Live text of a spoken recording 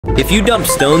If you dump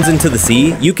stones into the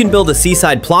sea, you can build a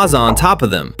seaside plaza on top of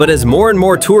them. But as more and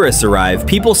more tourists arrive,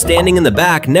 people standing in the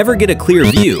back never get a clear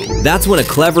view. That's when a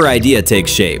clever idea takes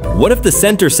shape. What if the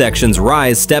center sections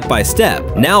rise step by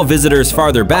step? Now visitors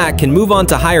farther back can move on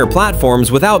to higher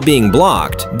platforms without being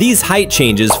blocked. These height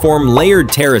changes form layered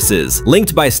terraces,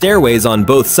 linked by stairways on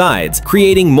both sides,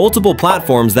 creating multiple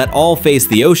platforms that all face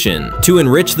the ocean. To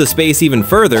enrich the space even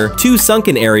further, two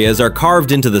sunken areas are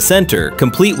carved into the center,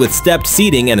 complete with stepped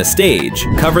seating and a stage.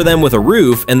 Cover them with a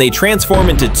roof and they transform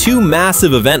into two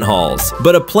massive event halls.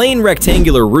 But a plain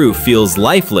rectangular roof feels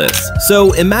lifeless.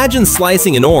 So imagine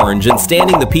slicing an orange and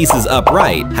standing the pieces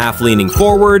upright, half leaning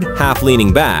forward, half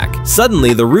leaning back.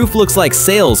 Suddenly the roof looks like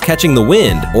sails catching the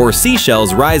wind or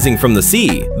seashells rising from the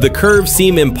sea. The curves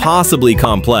seem impossibly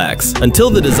complex until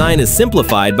the design is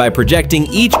simplified by projecting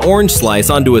each orange slice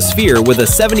onto a sphere with a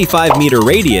 75-meter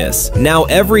radius. Now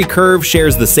every curve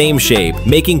shares the same shape,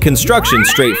 making construction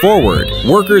straightforward.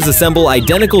 Workers assemble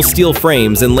identical steel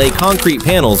frames and lay concrete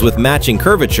panels with matching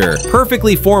curvature,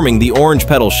 perfectly forming the orange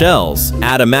petal shells.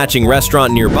 Add a matching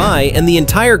restaurant nearby and the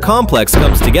entire complex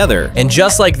comes together. And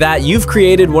just like that, you've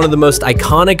created one of the most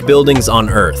iconic buildings on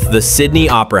Earth, the Sydney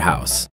Opera House.